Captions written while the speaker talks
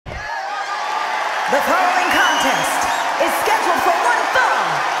The following contest is scheduled for one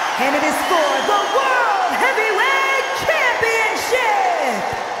fall, and it is for the World Heavyweight Championship!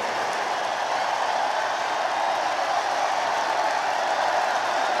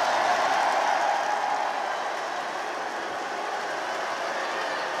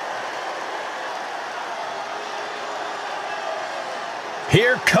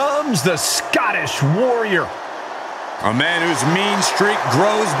 Here comes the Scottish Warrior. A man whose mean streak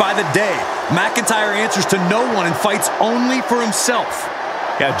grows by the day. McIntyre answers to no one and fights only for himself.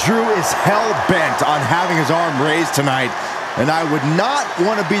 Yeah, Drew is hell-bent on having his arm raised tonight, and I would not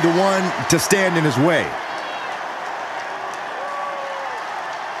want to be the one to stand in his way.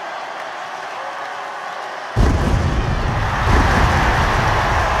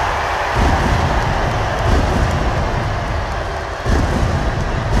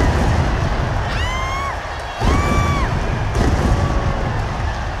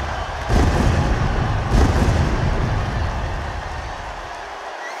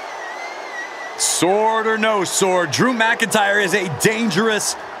 Sword or no sword, Drew McIntyre is a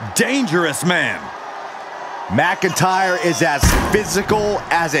dangerous, dangerous man. McIntyre is as physical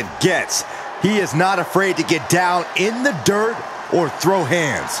as it gets. He is not afraid to get down in the dirt or throw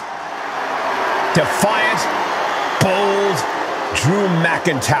hands. Defiant, bold, Drew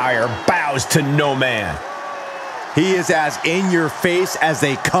McIntyre bows to no man. He is as in your face as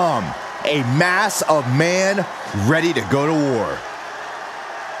they come. A mass of man ready to go to war.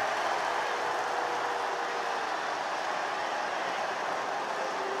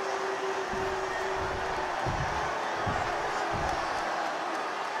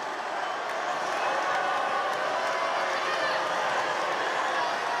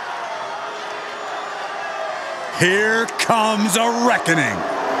 Here comes a reckoning.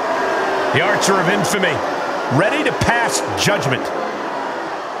 The Archer of Infamy, ready to pass judgment.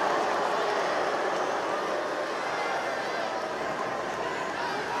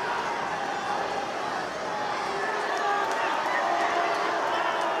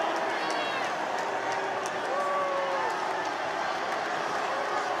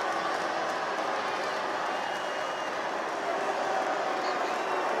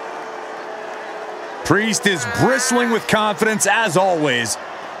 Priest is bristling with confidence as always.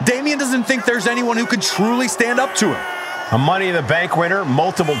 Damian doesn't think there's anyone who could truly stand up to him. A Money in the Bank winner,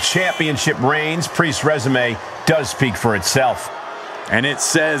 multiple championship reigns. Priest's resume does speak for itself. And it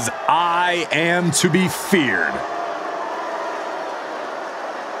says, I am to be feared.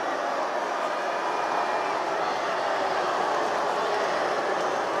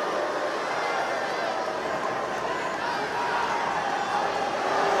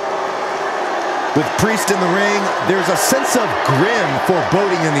 With Priest in the ring, there's a sense of grim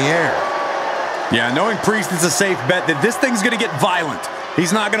foreboding in the air. Yeah, knowing Priest is a safe bet that this thing's gonna get violent.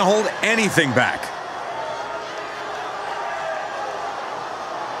 He's not gonna hold anything back.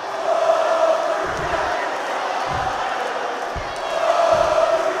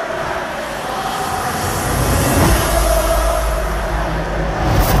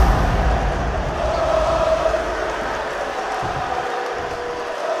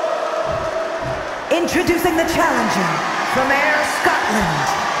 Introducing the challenger from Ayr, Scotland,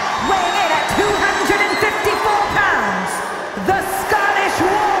 weighing in at 254 pounds, the Scottish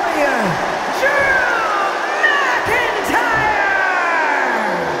Warrior, Drew McIntyre!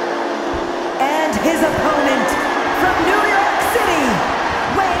 And his opponent from New York City,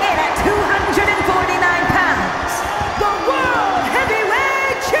 weighing in at 249 pounds, the World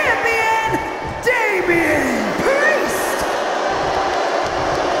Heavyweight Champion, Damian!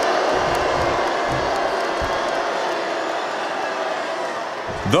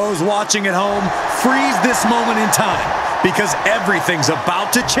 Those watching at home, freeze this moment in time because everything's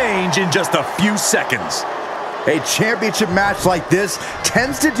about to change in just a few seconds. A championship match like this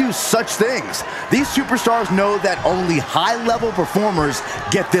tends to do such things. These superstars know that only high-level performers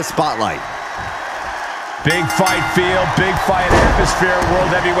get this spotlight. Big fight feel, big fight atmosphere.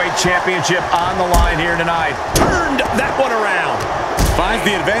 World Heavyweight Championship on the line here tonight. Turned that one around. Finds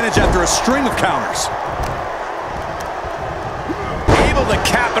the advantage after a string of counters. Able to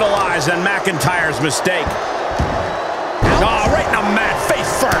capitalize on McIntyre's mistake. Oh, right in the mat, face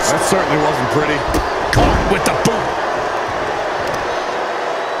first. That certainly wasn't pretty. Caught with the boot.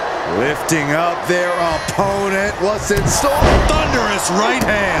 Lifting up their opponent. What's in store? Thunderous right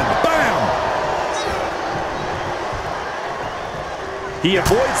hand. Bam! He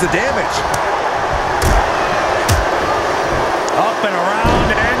avoids the damage. Up and around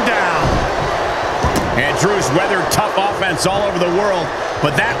and down. And Drew's weathered tough offense all over the world,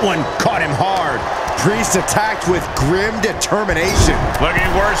 but that one caught him hard. Priest attacked with grim determination.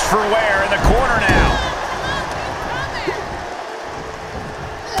 Looking worse for wear in the corner now.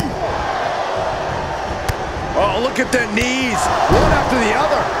 at the knees, one after the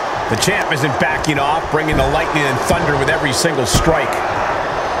other. The champ isn't backing off, bringing the lightning and thunder with every single strike.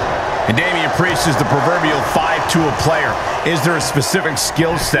 And Damian Priest is the proverbial 5-tool player. Is there a specific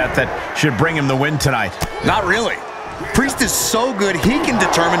skill set that should bring him the win tonight? Not really. Priest is so good, he can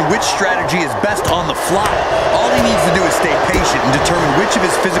determine which strategy is best on the fly. All he needs to do is stay patient and determine which of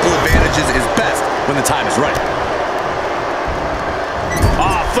his physical advantages is best when the time is right.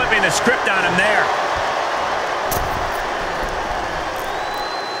 Oh, flipping the script on him there.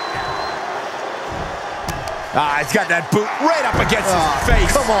 He's got that boot right up against his face.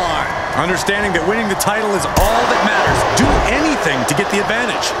 Come on. Understanding that winning the title is all that matters. Do anything to get the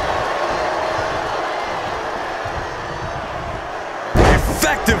advantage.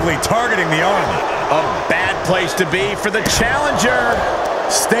 Effectively targeting the arm. A bad place to be for the challenger.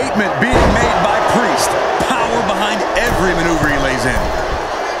 Statement being made by Priest. Power behind every maneuver he lays in.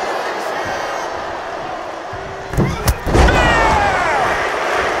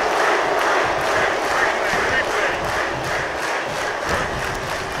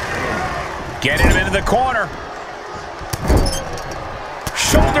 Getting him into the corner.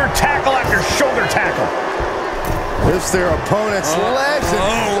 Shoulder tackle after shoulder tackle. Lifts their opponent's legs.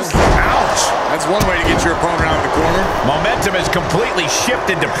 Ouch! That's one way to get your opponent out of the corner. Momentum has completely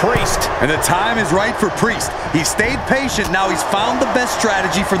shifted to Priest. And the time is right for Priest. He stayed patient. Now he's found the best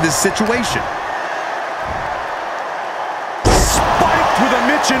strategy for this situation. Spiked with a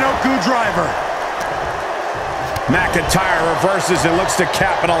Michinoku driver. Mcintyre reverses and looks to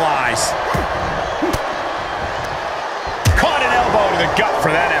capitalize. Caught an elbow to the gut for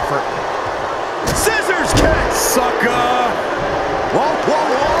that effort. Scissors kick! Sucker! Whoa, whoa,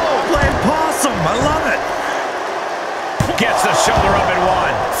 whoa! Playing possum. I love it. Gets the shoulder up and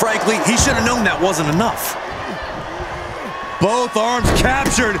one. Frankly, he should have known that wasn't enough. Both arms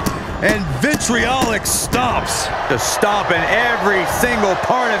captured, and vitriolic stomps. The stomp in every single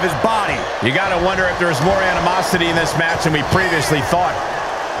part of his body. You got to wonder if there's more animosity in this match than we previously thought.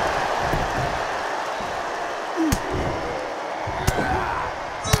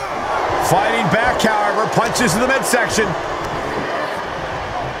 Fighting back, however, punches in the midsection.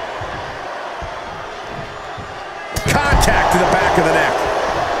 Contact to the back of the neck.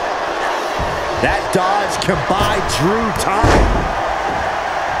 That dodge can buy Drew time.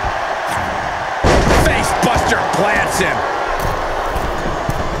 Face buster plants him.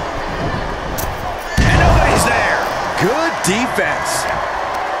 And nobody's there. Good defense.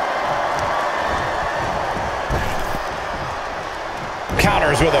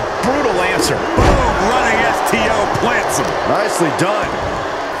 Counters with a brutal answer. Boom, running STO plants him. Nicely done.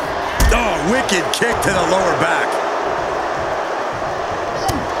 Oh, wicked kick to the lower back.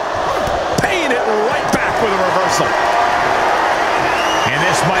 Paying it right back with a reversal. And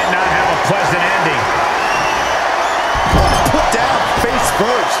this might not have a pleasant ending. Put down face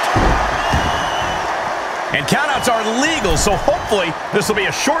first. And countouts are legal, so hopefully this will be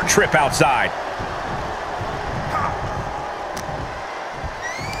a short trip outside.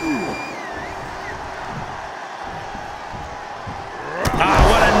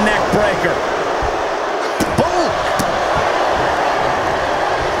 What a neck breaker. Boom.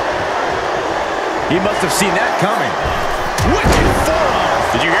 He must have seen that coming. Wicked forearm.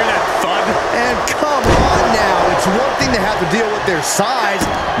 Did you hear that thud? And come on now. It's one thing to have to deal with their size.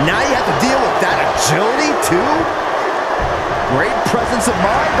 Now you have to deal with that agility, too. Great presence of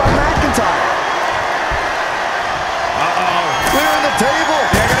mind by McIntyre. Clearing the table.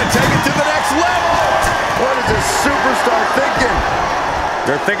 They're going to take it to the next level. What is this superstar thinking?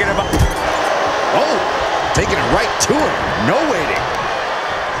 They're thinking about... Oh, taking it right to him. No waiting.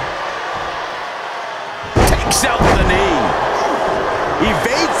 Takes out the knee.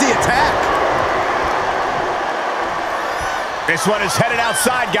 Evades the attack. This one is headed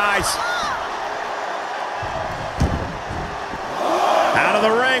outside, guys. Out of the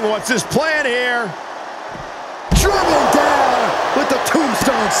ring. What's his plan here? Dribbling down with the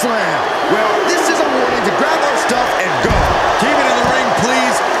tombstone slam. Well, this is a warning to grab our stuff and go. Keep it in the ring,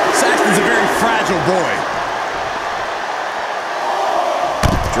 please. Saxton's a very fragile boy.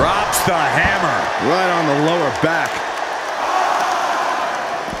 Drops the hammer. Right on the lower back.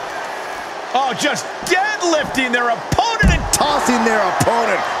 Oh, just deadlifting their opponent and Tossing their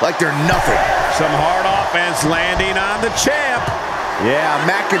opponent like they're nothing. some hard offense landing on the champ. Yeah,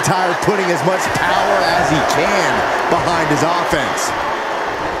 McIntyre putting as much power as he can behind his offense.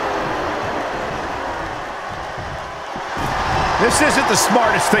 This isn't the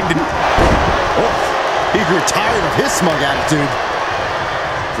smartest thing to do. Oh, he grew tired of his smug attitude.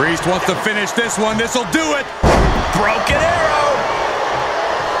 Priest wants to finish this one. This'll do it. Broken arrow.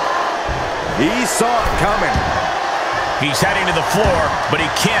 He saw it coming. He's heading to the floor, but he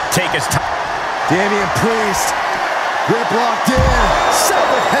can't take his time. Damian Priest, grip locked in,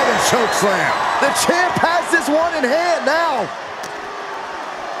 seventh heaven chokeslam. The champ has this one in hand now.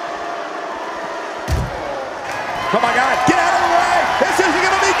 Oh my God, get out of the way. This isn't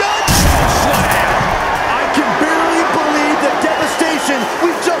gonna be good. Slam. I can barely believe the devastation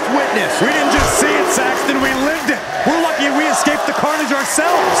we just witnessed. We didn't just see it, Saxton, we lived it. We're lucky we escaped the carnage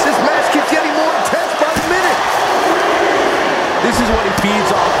ourselves. This match keeps getting more intense by the minute. This is what he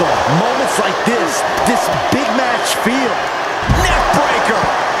feeds off of. Moments like this big match feel. Neck breaker.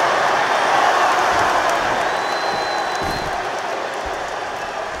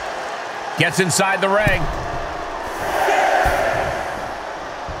 Gets inside the ring.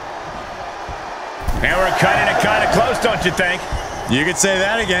 And we're cutting it kind of close, don't you think? You could say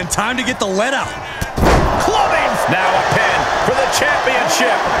that again. Time to get the lead out. Clubbing! Now a pin for the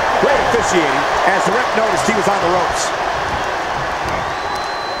championship. Great officiating as the ref noticed he was on the ropes.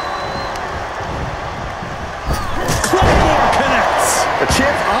 Claymore connects. The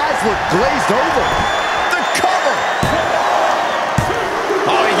champ's eyes look glazed over. The cover.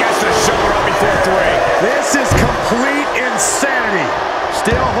 Oh, he gets the shoulder up before 3. This is complete insanity.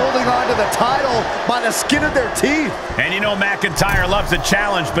 Still holding on to the title by the skin of their teeth. And you know McIntyre loves a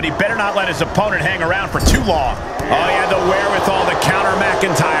challenge, but he better not let his opponent hang around for too long. Oh, he had the wherewithal to counter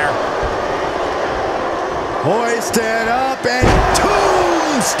McIntyre. Hoisted up and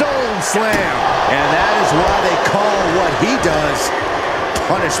tombstone slam. And that is why they call what he does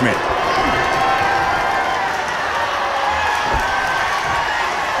punishment.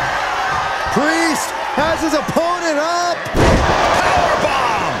 Priest has his opponent up.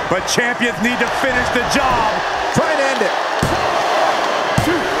 Powerbomb! But champions need to finish the job. Try and end it.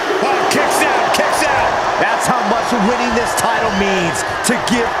 Oh, kicks out, kicks out. That's how much winning this title means. To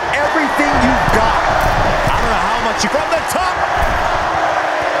give everything you've got. I don't know how much you... From the top.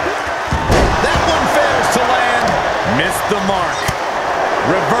 That one fails to land. Missed the mark.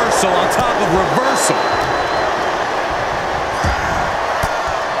 Reversal on top of reversal.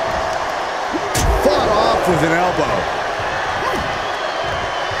 Fought off with an elbow.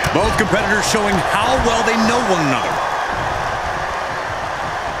 Both competitors showing how well they know one another.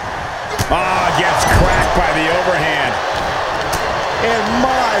 Ah, gets cracked by the overhand. And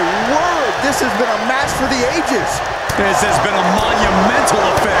my word, this has been a match for the ages. This has been a monumental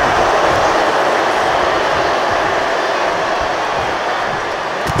affair.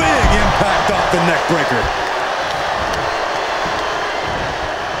 Big impact off the neck breaker.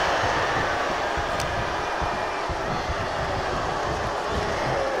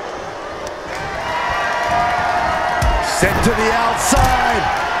 Sent to the outside.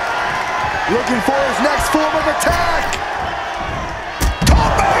 Looking for his next form of attack.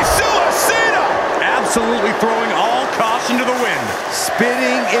 Tope suicida! Absolutely throwing all caution to the wind.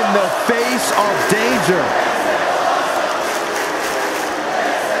 Spitting in the face of danger.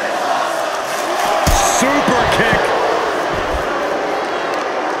 Super kick.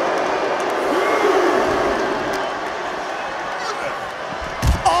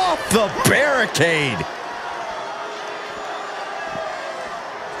 Off the barricade.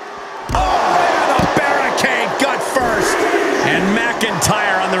 And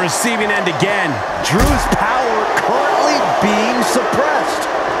McIntyre on the receiving end again. Drew's power currently being suppressed.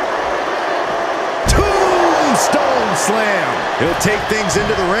 Tombstone slam. He'll take things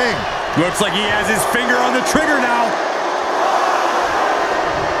into the ring. Looks like he has his finger on the trigger now.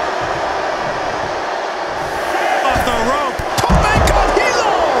 Off the rope.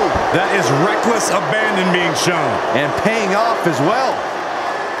 That is reckless abandon being shown. And paying off as well.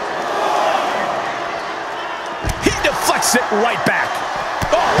 Deflects it right back.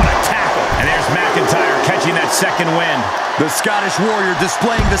 Oh, what a tackle. And there's McIntyre catching that second wind. The Scottish Warrior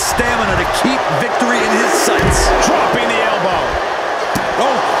displaying the stamina to keep victory in his sights. Dropping the elbow.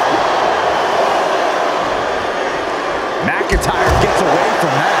 Oh. McIntyre gets away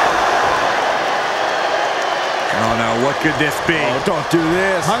from that. Oh no, what could this be? Oh, don't do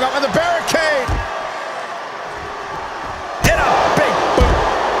this. Hung up on the barricade. Hit a big boot.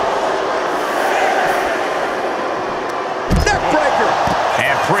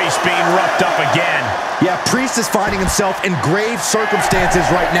 And Priest being roughed up again. Yeah, Priest is finding himself in grave circumstances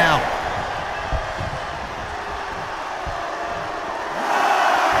right now.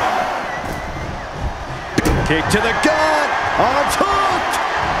 Kick to the gut. Unhooked.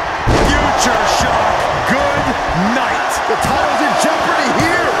 Future shock. Good night. The title's in jeopardy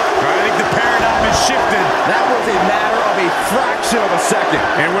here. I think the paradigm has shifted. That was a matter of a fraction of a second.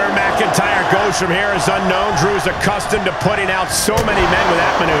 And where McIntyre goes from here is unknown. Drew is accustomed to putting out so many men with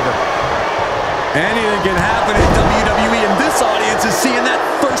that maneuver. Anything can happen in WWE, and this audience is seeing that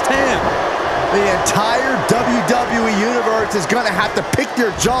firsthand. The entire WWE Universe is going to have to pick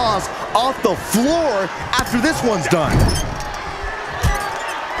their jaws off the floor after this one's done.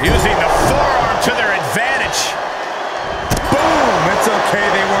 Using the forearm to their advantage. Boom! It's okay,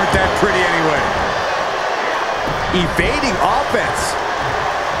 they weren't that pretty anyway. Evading offense.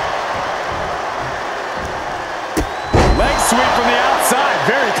 Leg sweep from the outside.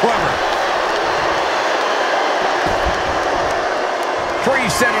 Very clever.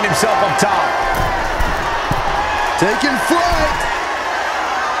 Priest setting himself up top. Taking flight.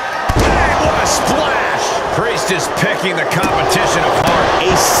 Bang, what a splash. Priest is picking the competition apart.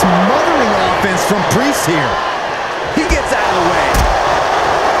 A smothering offense from Priest here. He gets out of the way.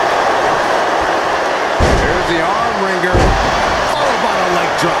 There's the arm wringer. Followed by a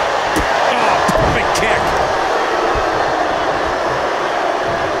leg drop. Oh, perfect kick.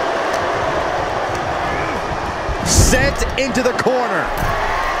 Sent into the corner.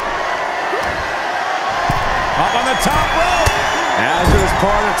 Up on the top rope. As is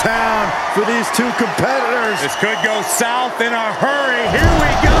part of town for these two competitors. This could go south in a hurry. Here we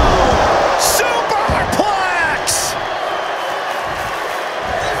go. Superplex!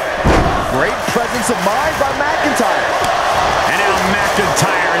 Great presence of mind by McIntyre. And now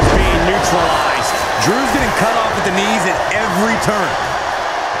McIntyre is being neutralized. Drew's getting cut off at the knees at every turn.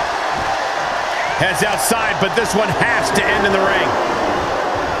 Heads outside, but this one has to end in the ring.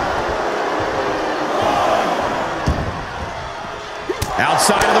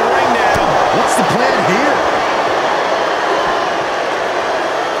 Outside of the ring now. What's the plan here?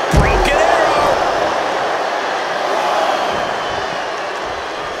 Broken arrow.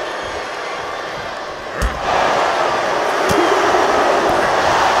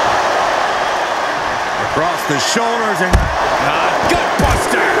 Across the shoulders and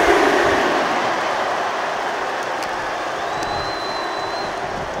Gutbuster.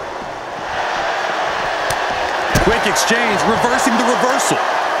 quick exchange, reversing the reversal.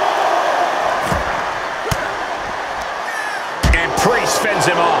 And Priest fends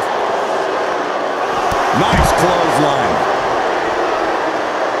him off. Nice clothesline.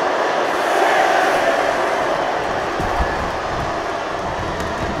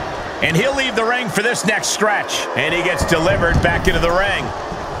 And he'll leave the ring for this next stretch. And he gets delivered back into the ring.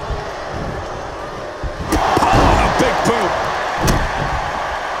 Oh, a big boot.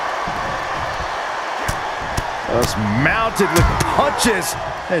 Just mounted with punches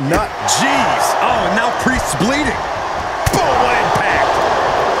and not G's. Oh, and now Priest's bleeding. Boom, what impact.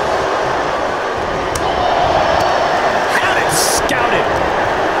 Had it scouted.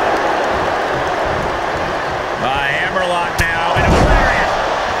 A hammerlock now, and a lariat.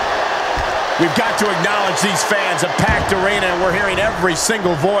 We've got to acknowledge these fans, a packed arena, and we're hearing every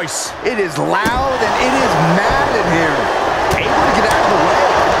single voice. It is loud and it is mad in here. Able to get out of the way.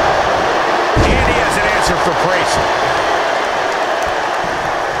 And he has an answer for Priest.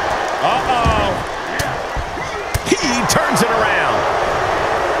 Uh-oh. He turns it around.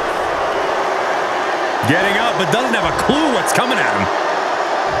 Getting up, but doesn't have a clue what's coming at him.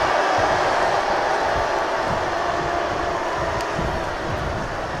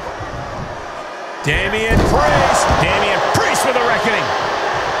 Damian Priest with a reckoning.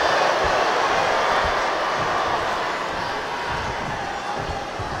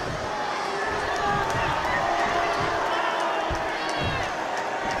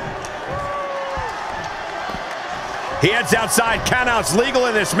 He heads outside. Countouts legal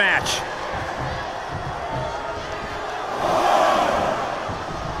in this match.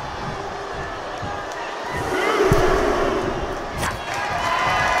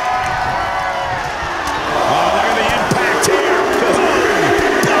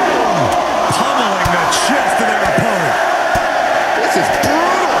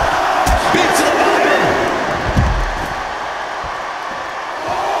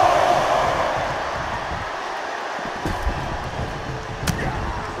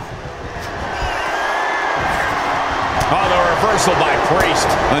 By Priest.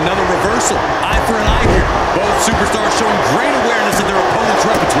 Another reversal. Eye for an eye here. Both superstars showing great awareness of their opponent's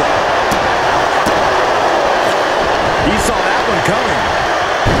repertoire. He saw that one coming.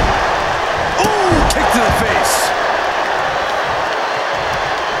 Ooh, kick to the face.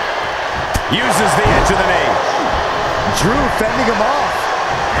 Uses the edge of the knee. Drew fending him off.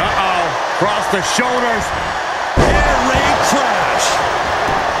 Uh-oh. Cross the shoulders. Air raid crash.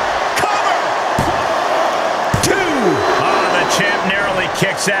 Champ narrowly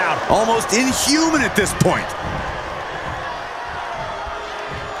kicks out. Almost inhuman at this point.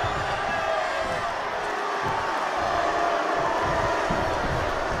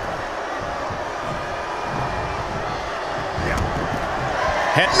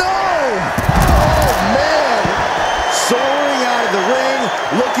 No! Oh, man! Soaring out of the ring,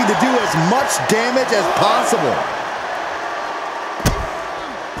 looking to do as much damage as possible.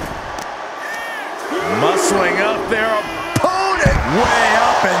 Muscling up their opponent. Way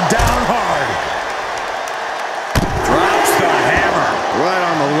up and down hard. Drops the hammer. Right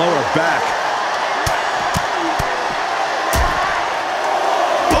on the lower back.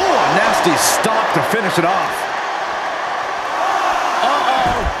 Oh, a nasty stop to finish it off.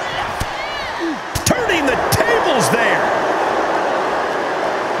 Uh-oh. Turning the tables there.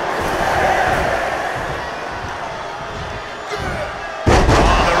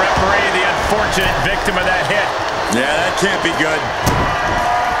 Oh, the referee, the unfortunate victim of that hit. Yeah, that can't be good.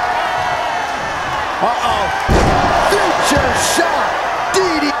 Uh-oh. Future shot.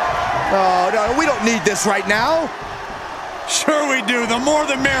 DD. Oh, no, we don't need this right now. Sure we do. The more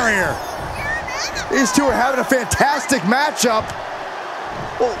the merrier. These two are having a fantastic matchup.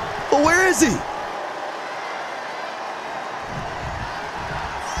 Well, where is he?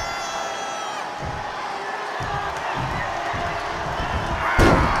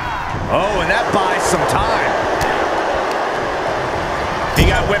 Oh, and that buys some time. He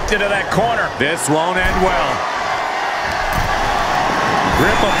got whipped into that corner. This won't end well.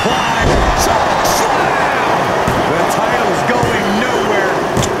 Grip applied. Slam! The title's going nowhere.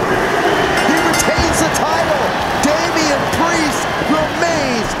 He retains the title. Damian Priest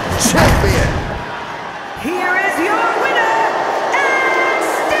remains champion. Here is your winner, and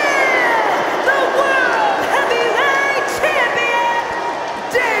still the World Heavyweight Champion,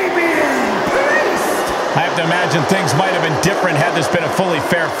 Damian Priest. I have to imagine things might have been different had this been a fully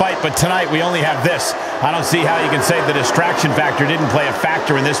fair fight, but tonight we only have this. I don't see how you can say the distraction factor didn't play a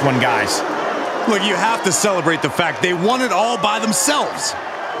factor in this one, guys. Look, you have to celebrate the fact they won it all by themselves.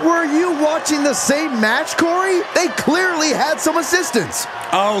 Were you watching the same match, Corey? They clearly had some assistance.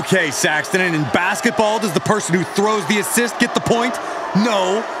 Okay, Saxton, and in basketball, does the person who throws the assist get the point?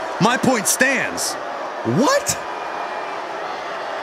 No, my point stands. What?